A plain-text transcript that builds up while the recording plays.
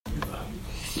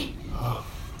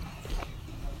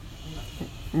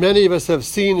Many of us have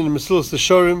seen in Mesilas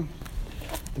Yesharim,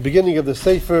 the beginning of the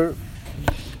Sefer,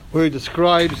 where he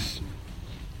describes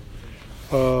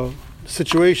a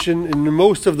situation in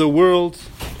most of the world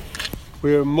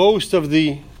where most of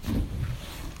the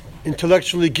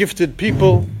intellectually gifted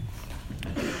people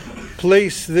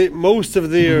place most of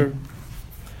their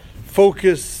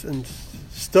focus and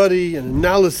study and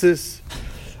analysis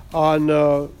on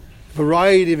a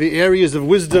variety of areas of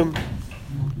wisdom.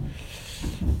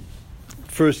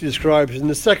 First, he describes in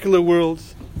the secular world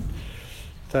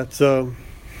that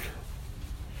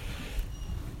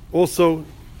also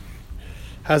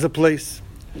has a place,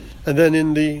 and then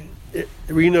in the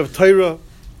arena of Torah,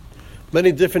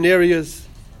 many different areas,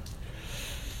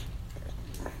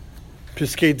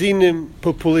 Piskei Dinim,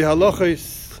 Pupuli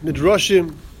Halachos,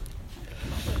 Midrashim.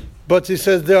 But he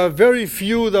says there are very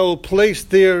few that will place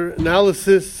their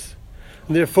analysis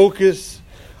and their focus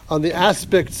on the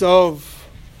aspects of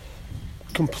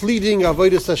completing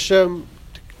Avodas Hashem,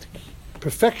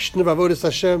 perfection of Avodas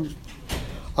Hashem,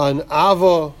 on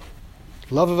Ava,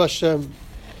 love of Hashem,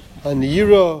 on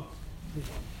Yira,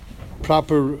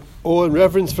 proper awe and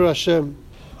reverence for Hashem,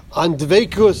 on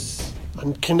Dveikus,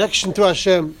 on connection to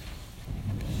Hashem,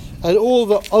 and all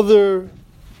the other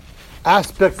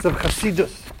aspects of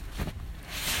Chassidus,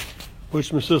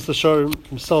 which Mesilas Yesharim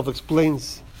himself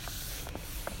explains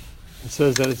and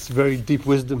says that it's very deep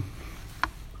wisdom.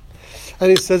 And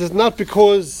he says it's not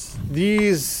because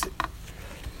these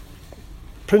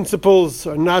principles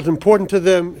are not important to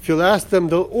them. If you'll ask them,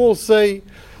 they'll all say,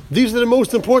 these are the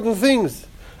most important things.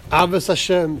 Avos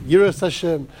Hashem, Yiras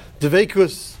Hashem,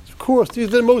 Dveikus. Of course, these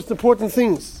are the most important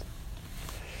things.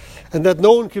 And that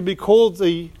no one can be called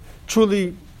a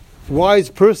truly wise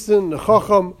person, a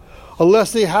chacham,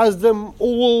 unless he has them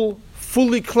all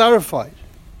fully clarified.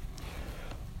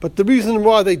 But the reason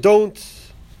why they don't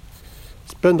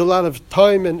spend a lot of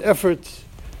time and effort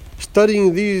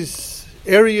studying these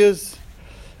areas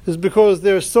is because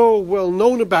they're so well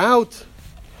known about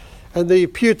and they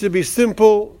appear to be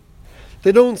simple.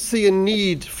 They don't see a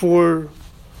need for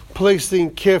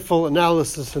placing careful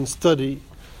analysis and study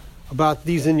about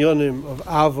these inyanim of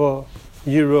Ava,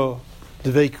 Yira,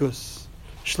 Dveikus,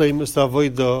 Shleimus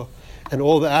Avodah, and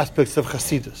all the aspects of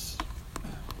Chassidus.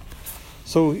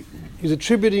 So he's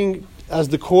attributing as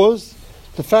the cause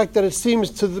the fact that it seems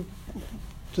to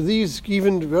these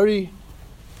even very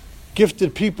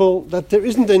gifted people that there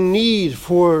isn't a need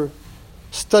for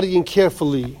studying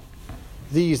carefully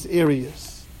these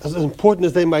areas, as important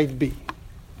as they might be.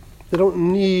 They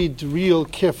don't need real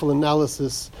careful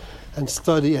analysis and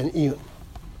study and iyun.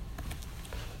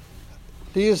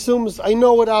 He assumes, I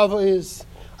know what Ava is,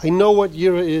 I know what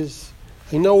Yira is,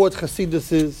 I know what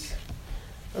Chassidus is.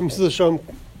 And Mesilas Yesharim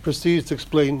proceeds to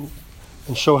explain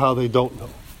and show how they don't know.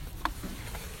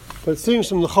 But it seems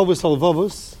from the Chovos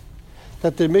HaLevavos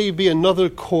that there may be another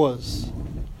cause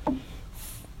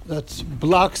that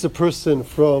blocks a person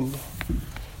from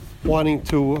wanting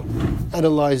to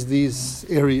analyze these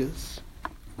areas.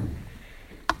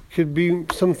 Could be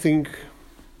something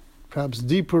perhaps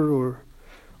deeper or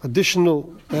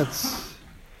additional, that's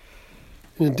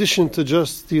in addition to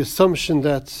just the assumption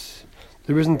that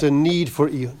there isn't a need for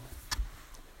iyun.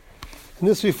 And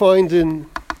this we find in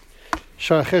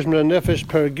Shar Cheshbon HaNefesh,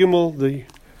 Perek Gimel, the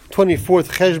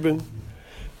 24th Cheshbon,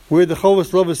 where the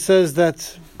Chovos HaLevavos says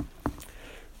that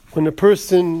when a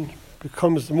person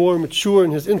becomes more mature in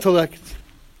his intellect,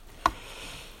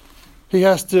 he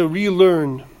has to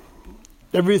relearn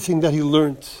everything that he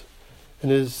learned in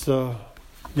his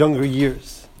younger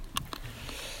years.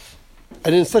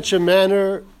 And in such a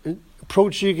manner,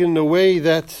 approaching in a way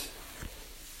that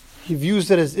he views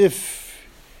it as if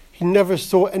he never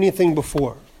saw anything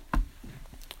before.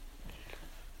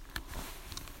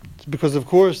 It's because, of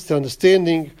course, the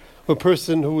understanding of a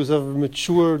person who is of a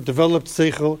mature, developed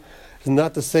seichel is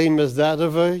not the same as that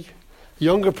of a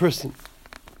younger person.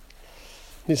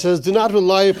 He says, do not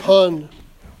rely upon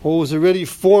what was already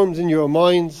formed in your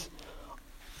minds.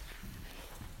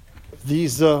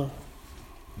 These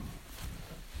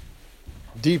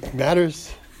deep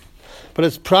matters. But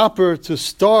it's proper to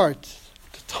start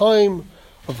the time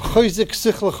of chayzik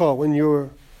sichlecha, when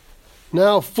you're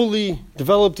now fully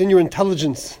developed in your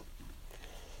intelligence.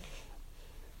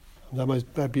 That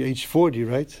might be age 40,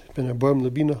 right? Ben Abarim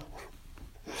Labina.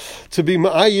 To be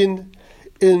ma'ayin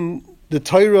in the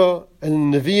Torah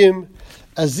and the Nevi'im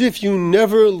as if you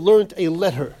never learnt a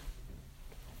letter.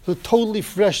 It's a totally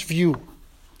fresh view.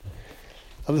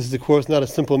 Now, this is, of course, not a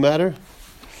simple matter.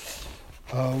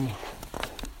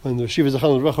 When the Shiva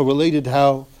Zechariah Racha related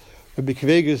how Rabbi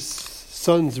Kvega's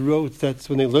sons wrote that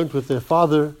when they learned with their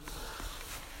father,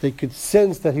 they could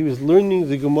sense that he was learning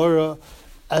the Gemara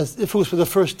as if it was for the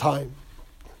first time.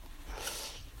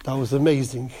 That was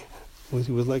amazing.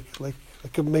 He was like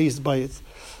amazed by it.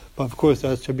 But of course,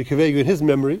 that's Rabbi Kavegu in his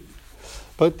memory.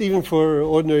 But even for an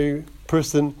ordinary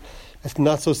person, it's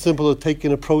not so simple to take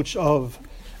an approach of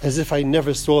as if I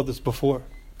never saw this before.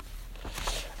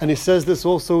 And he says this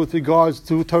also with regards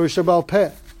to Torah Sheba'al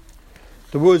Peh.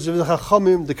 The words of the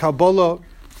Chachamim, the Kabbalah,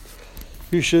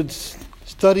 you should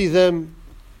study them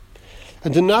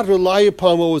and do not rely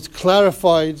upon what was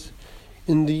clarified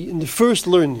in the first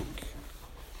learning.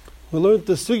 We learned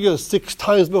the Sugya 6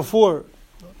 times before.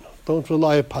 Don't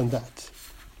rely upon that.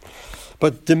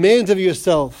 But demand of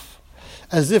yourself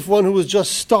as if one who was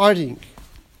just starting,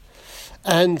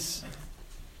 and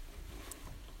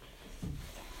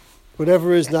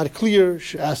whatever is not clear,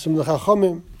 should ask from the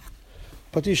Chachamim,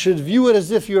 but you should view it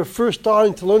as if you're first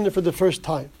starting to learn it for the first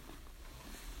time.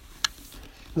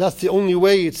 And that's the only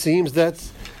way, it seems, that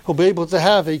he'll be able to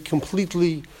have a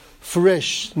completely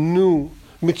fresh, new,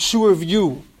 mature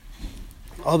view.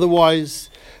 Otherwise,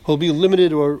 he'll be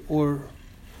limited or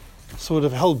sort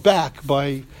of held back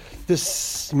by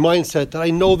this mindset that I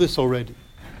know this already.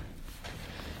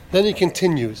 Then he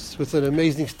continues with an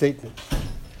amazing statement.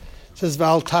 It says,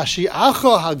 V'al tashi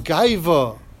acha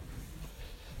ha'gaiva.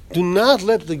 Do not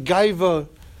let the gaiva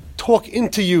talk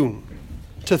into you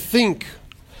to think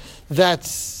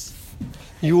that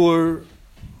your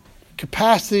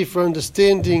capacity for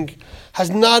understanding has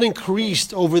not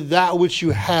increased over that which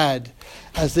you had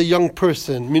as a young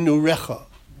person, minurecha.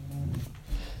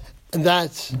 And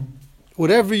that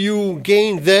whatever you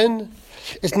gained then,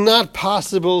 it's not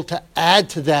possible to add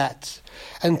to that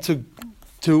and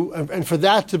for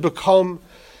that to become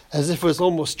as if it was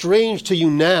almost strange to you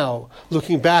now,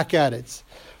 looking back at it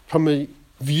from a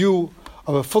view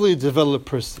of a fully developed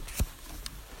person.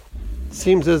 It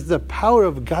seems as the power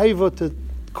of gaiva to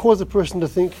cause a person to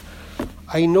think,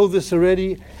 I know this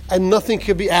already, and nothing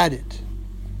can be added.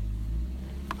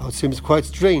 Now, it seems quite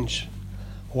strange.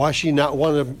 Why should he not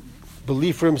want to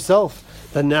believe for himself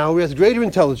that now he has greater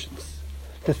intelligence?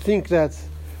 To think that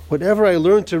whatever I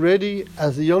learned already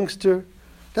as a youngster,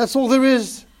 that's all there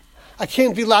is. I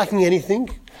can't be lacking anything.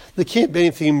 There can't be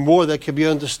anything more that can be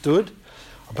understood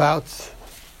about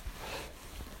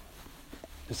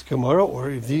this Gemara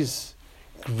or these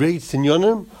great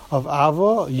sinyonim of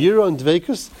Ava, Yira, and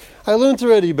Dveikus. I learned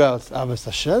already about Avas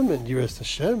Hashem and Yiras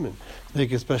Hashem and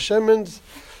Dveikus Hashem, and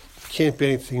there can't be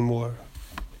anything more.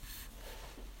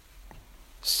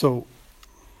 So,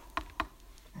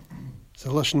 it's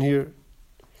a lesson here.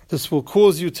 This will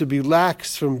cause you to be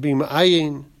lax from being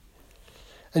ma'ayin,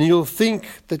 and you'll think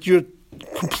that you're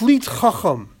complete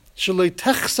chacham. You're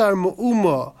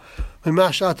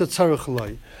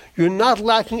not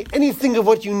lacking anything of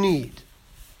what you need.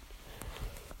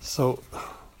 So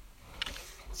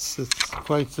it's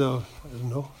quite,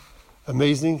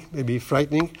 amazing, maybe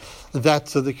frightening, that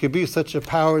there could be such a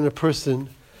power in a person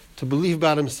to believe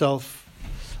about himself.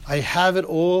 I have it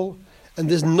all, and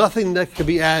there's nothing that could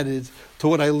be added to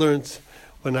what I learned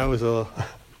when I was a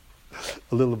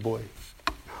little boy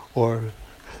or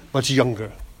much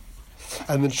younger.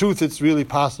 And in truth, it's really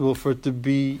possible for it to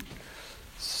be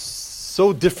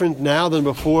so different now than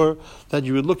before that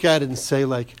you would look at it and say,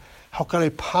 like, how could I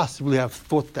possibly have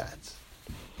thought that?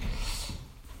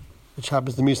 Which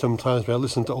happens to me sometimes when I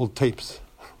listen to old tapes.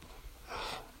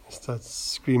 I start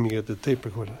screaming at the tape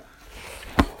recorder.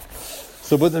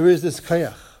 So, but there is this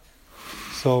kayach.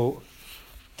 So,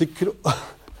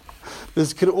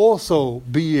 this could also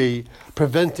be a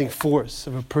preventing force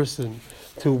of a person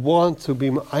to want to be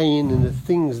ma'ayin in the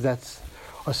things that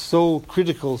are so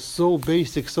critical, so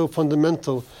basic, so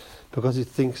fundamental, because he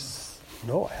thinks,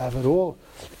 no, I have it all.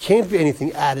 There can't be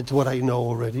anything added to what I know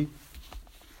already.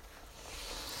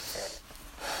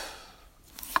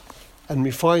 And we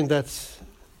find that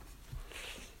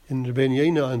in Rabbeinu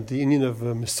Yonah and the Indian of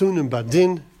Mesunim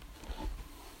Badin,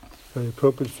 very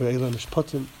appropriate for Eila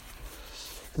Mishpatim,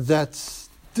 that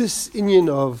this Indian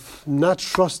of not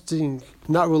trusting,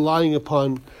 not relying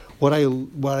upon what I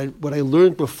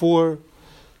learned before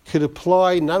could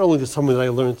apply not only to something that I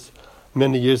learned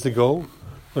many years ago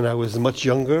when I was much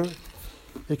younger,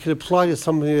 it could apply to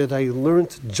something that I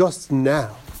learned just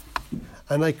now,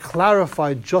 and I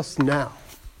clarified just now,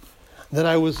 that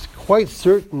I was quite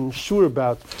certain, sure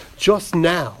about just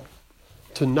now,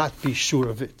 to not be sure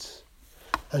of it,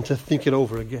 and to think it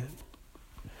over again,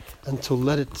 and to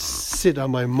let it sit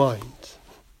on my mind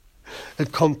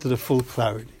and come to the full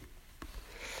clarity.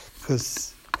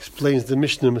 Because explains the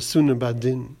Mishnah Mesunim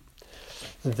Badin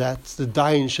that the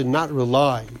dayan should not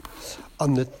rely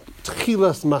on the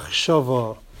tchilas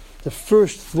machshava the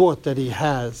first thought that he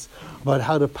has about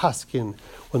how to paskin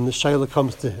when the shayla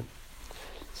comes to him.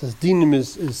 It says dinim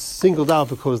is singled out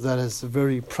because that is a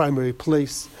very primary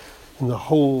place in the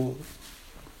whole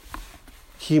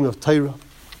scheme of Torah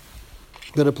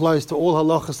that applies to all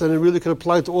halachas, and it really can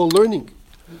apply to all learning.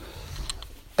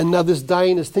 And now this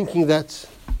dayan is thinking that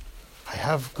I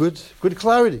have good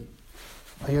clarity.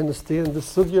 I understand the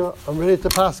sugya, I'm ready to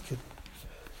paskin.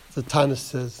 The Tana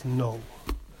says, no,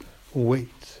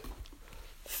 wait,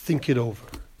 think it over.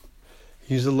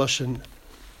 Use a lashon,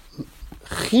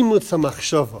 chimutz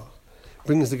hamachshava,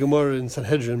 brings the Gemara in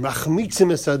Sanhedrin,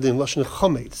 machmitzim esadim, lashon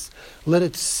chometz, let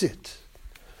it sit.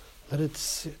 Let it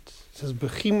sit. It says,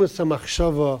 bechimutz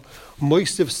hamachshava,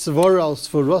 moisef svar al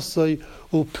svarasai,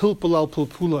 pilpul al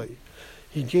pilpulai.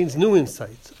 He gains new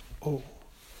insights. Oh,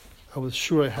 I was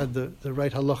sure I had the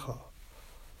right halacha.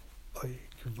 I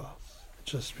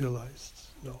just realized,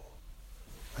 no,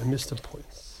 I missed the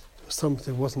points. There was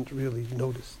something wasn't really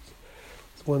noticed.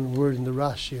 There's one word in the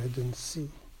Rashi I didn't see.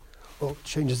 Well, it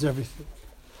changes everything.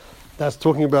 That's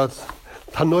talking about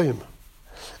Tanoim.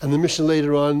 And the Mishnah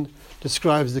later on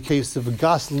describes the case of a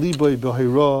Gas Liboy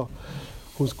Behira,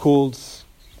 who's called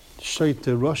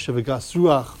Shaita Rosh of a Gas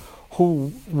Ruach,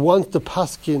 who wants the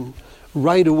paskin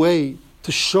right away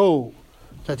to show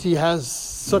that he has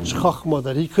such chachma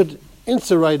that he could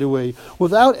answer right away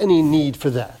without any need for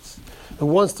that, and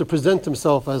wants to present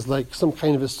himself as like some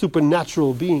kind of a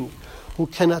supernatural being who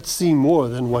cannot see more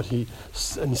than what he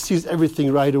sees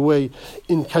everything right away,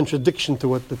 in contradiction to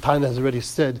what the Tana has already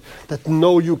said, that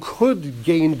no, you could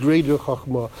gain greater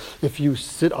chachma if you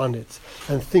sit on it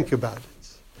and think about it.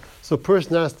 So a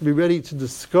person has to be ready to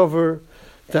discover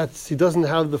that he doesn't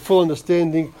have the full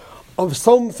understanding of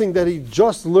something that he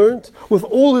just learned with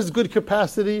all his good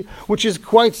capacity, which is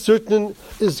quite certain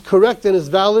is correct and is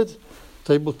valid,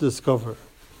 to able to discover,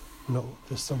 no,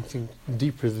 there's something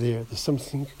deeper there. There's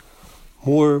something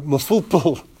more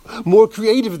mafulpul, more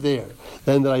creative there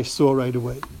than that I saw right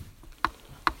away.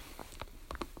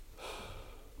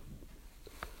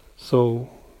 So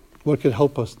what could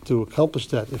help us to accomplish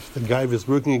that if the guy is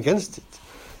working against it?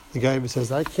 The guy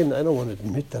says, I don't want to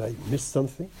admit that I missed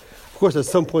something. Of course, at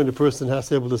some point, a person has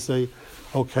to be able to say,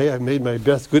 okay, I made my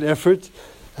best, good effort.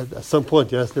 At some point,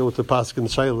 he has to be able to pass in the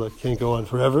shayla. It can't go on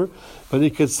forever. But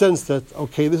he could sense that,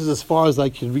 okay, this is as far as I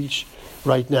can reach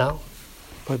right now.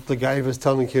 But the guy was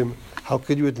telling him, how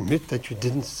could you admit that you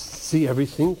didn't see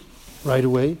everything right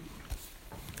away?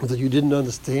 Or that you didn't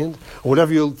understand? Or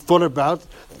whatever you thought about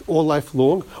all life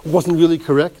long wasn't really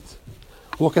correct?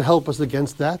 What can help us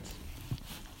against that?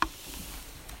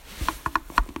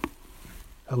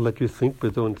 I'll let you think,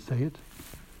 but don't say it.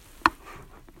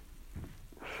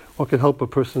 What can help a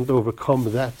person to overcome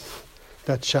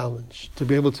that challenge? To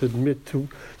be able to admit, to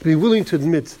be willing to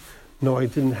admit, no, I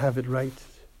didn't have it right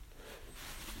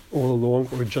all along,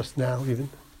 or just now even.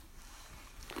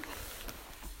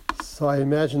 So I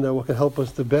imagine that what can help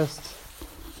us the best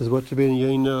is what Rabbeinu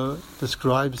Yonah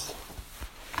describes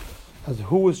as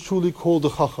who is truly called the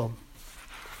Chacham.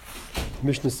 The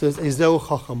Mishnah says, Ezeu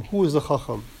Chacham. Who is the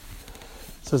Chacham?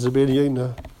 Says Rabbeinu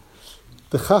Yonah,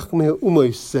 the Chachmei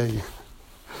Ummah say,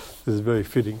 this is very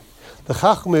fitting, the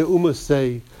Chachmei Ummah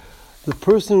say, the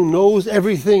person who knows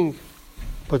everything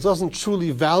but doesn't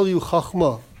truly value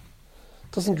Chachma,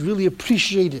 doesn't really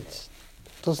appreciate it,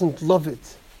 doesn't love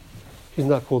it, he's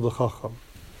not called a Chacham.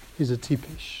 He's a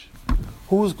Tipish.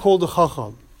 Who is called a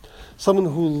Chacham? Someone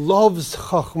who loves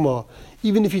Chachma,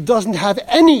 even if he doesn't have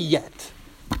any yet.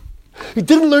 He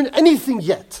didn't learn anything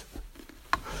yet.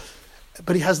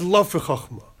 But he has love for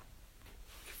Chachma.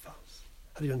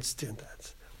 How do you understand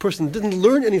that? A person didn't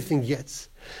learn anything yet,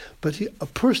 but a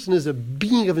person is a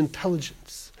being of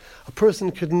intelligence. A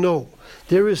person could know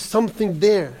there is something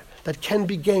there that can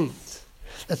be gained,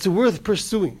 that's worth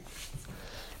pursuing,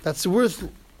 that's worth,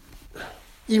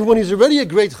 even when he's already a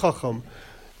great Chacham,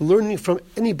 learning from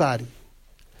anybody.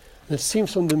 And it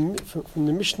seems from the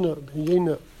Mishnah,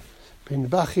 Ben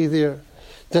Bachi there,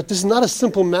 that this is not a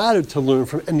simple matter to learn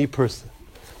from any person.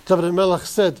 David HaMelech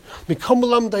said,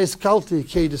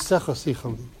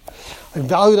 I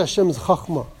valued Hashem's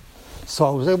Chachma, so I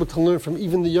was able to learn from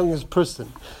even the youngest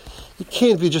person. It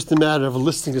can't be just a matter of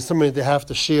listening to somebody they have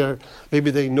to share.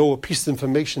 Maybe they know a piece of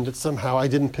information that somehow I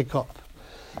didn't pick up.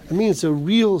 It means a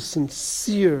real,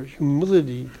 sincere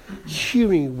humility,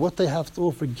 hearing what they have to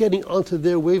offer, getting onto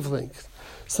their wavelength.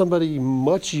 Somebody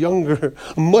much younger,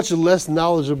 much less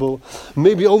knowledgeable,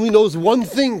 maybe only knows one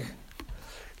thing.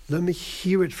 Let me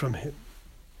hear it from him.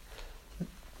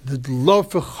 The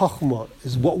love for Chachma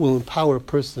is what will empower a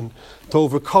person to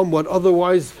overcome what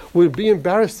otherwise would be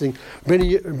embarrassing.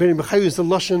 Beni Mechayu is the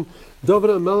Lashon.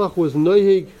 David HaMelech was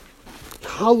noyeg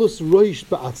kalus roish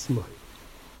ba'atzmai.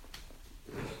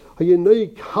 Haye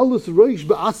noyeg kalus roish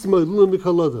ba'atzmai l'ulam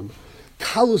mikaladim.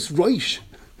 Kalus roish.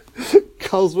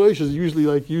 Kalus roish is usually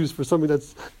like used for something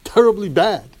that's terribly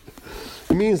bad.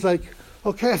 It means like,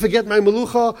 okay, I forget my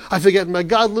melucha, I forget my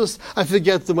godless, I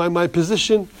forget my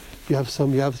position. You have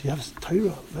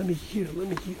Torah. Let me hear.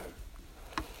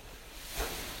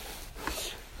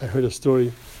 I heard a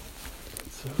story.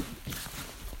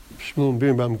 Shmuel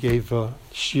Birnbaum gave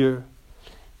shir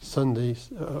Sundays,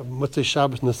 Motzei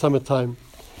Shabbos in the summertime.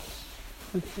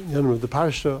 The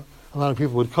parasha, a lot of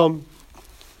people would come.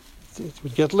 It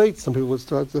would get late. Some people would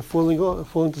start falling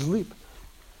to sleep.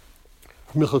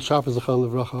 Michal Shapir Zechron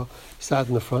Livracha sat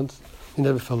in the front. He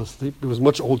never fell asleep. He was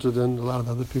much older than a lot of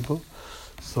other people.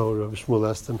 So Rabbi Shmuel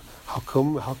asked him, how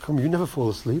come you never fall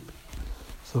asleep?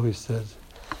 So he said,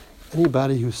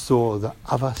 anybody who saw the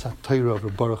Avas HaTorah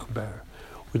of Baruch Ber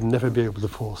would never be able to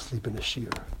fall asleep in a shir.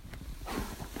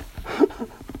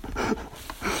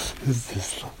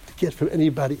 To get from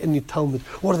anybody, any Talmud,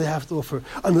 what do they have to offer?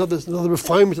 Another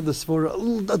refinement of the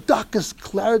Sforah, the darkest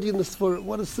clarity in the Sforah.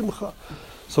 What a simcha.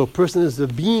 So a person is a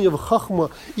being of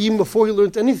Chachma even before he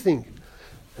learns anything.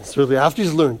 And certainly after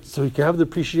he's learned, so he can have the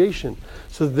appreciation.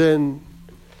 So then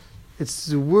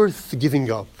it's worth giving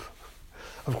up.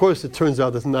 Of course, it turns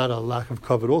out there's not a lack of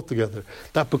covet altogether.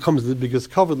 That becomes the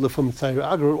biggest covet. Lefum Tzayir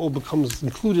Agra, all becomes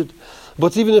included.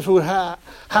 But even if it would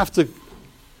have to,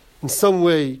 in some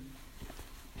way,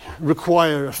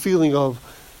 require a feeling of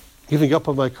giving up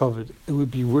on my covet, it would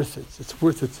be worth it. It's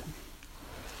worth it.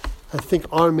 I think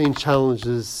our main challenge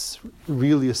is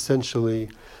really essentially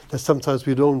that sometimes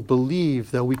we don't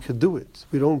believe that we could do it.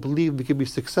 We don't believe we could be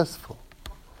successful.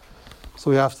 So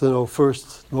we have to know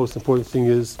first, the most important thing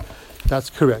is, that's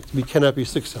correct. We cannot be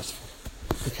successful.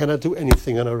 We cannot do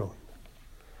anything on our own.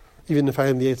 Even if I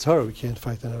am the Yetzer Hara, we can't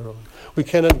fight on our own. We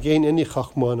cannot gain any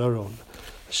Chachma on our own.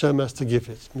 Hashem has to give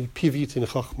it. Mi piv yitin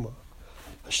Chachma.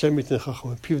 Hashem yitin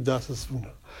Chachma. Piv das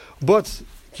asvuna. But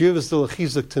give us the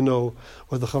chizuk to know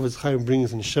what the Chavetz Chaim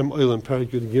brings in Shem Oil and Perek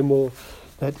Yud Gimel,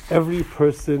 that every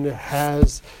person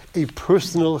has a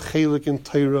personal chelik in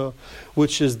Torah,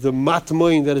 which is the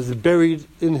matmoin that is buried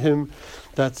in him.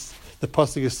 That's the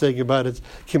pasuk is saying about it.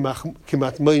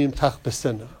 Kimatmoinim tach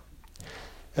besena,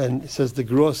 and it says the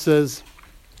Gra says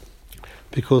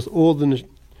because all the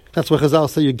that's why Chazal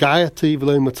say Yegayati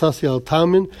v'lo matzasi al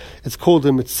tamin. It's called a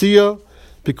mitzia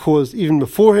because even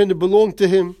beforehand it belonged to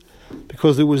him,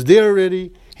 because it was there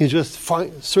already. He's just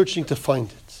searching to find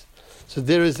it. So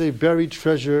there is a buried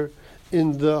treasure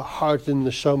in the heart and the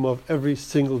neshama of every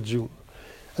single Jew.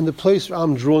 And the place where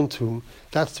I'm drawn to,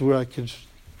 that's where I could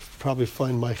probably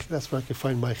find my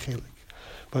chelik.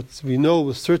 But we know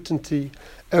with certainty,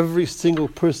 every single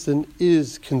person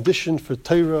is conditioned for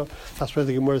Torah. That's why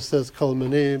the Gemara says, Kol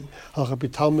meneim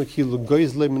halachapitalmik he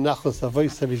lugoizle menachlas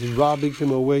avos. He's robbing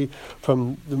him away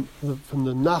from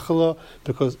the nachala,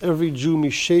 because every Jew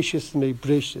misheshis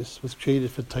mebreshis was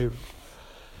created for Torah.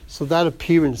 So that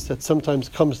appearance that sometimes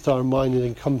comes to our mind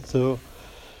and comes to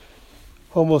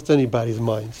almost anybody's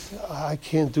minds. I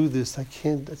can't do this. I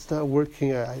can't. It's not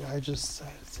working. It's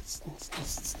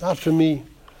not for me.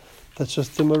 That's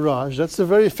just a mirage. That's a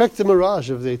very effective mirage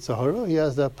of the Yetzer Hara. He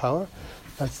has that power.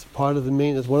 That's part of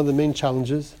that's one of the main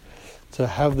challenges, to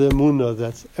have the emunah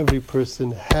that every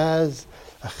person has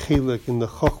a chilek in the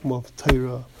chokhmah of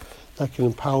Torah that can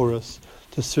empower us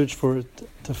to search for it,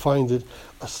 to find it,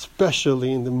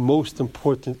 especially in the most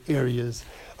important areas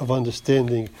of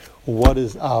understanding what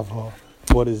is Ava,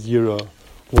 what is Yira,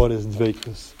 what is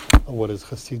Dveikus, and what is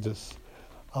Chasidus.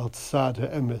 Outside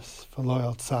ha'emes, v'lo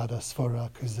outside ha'svara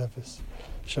k'zevis.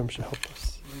 Hashem should help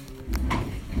us.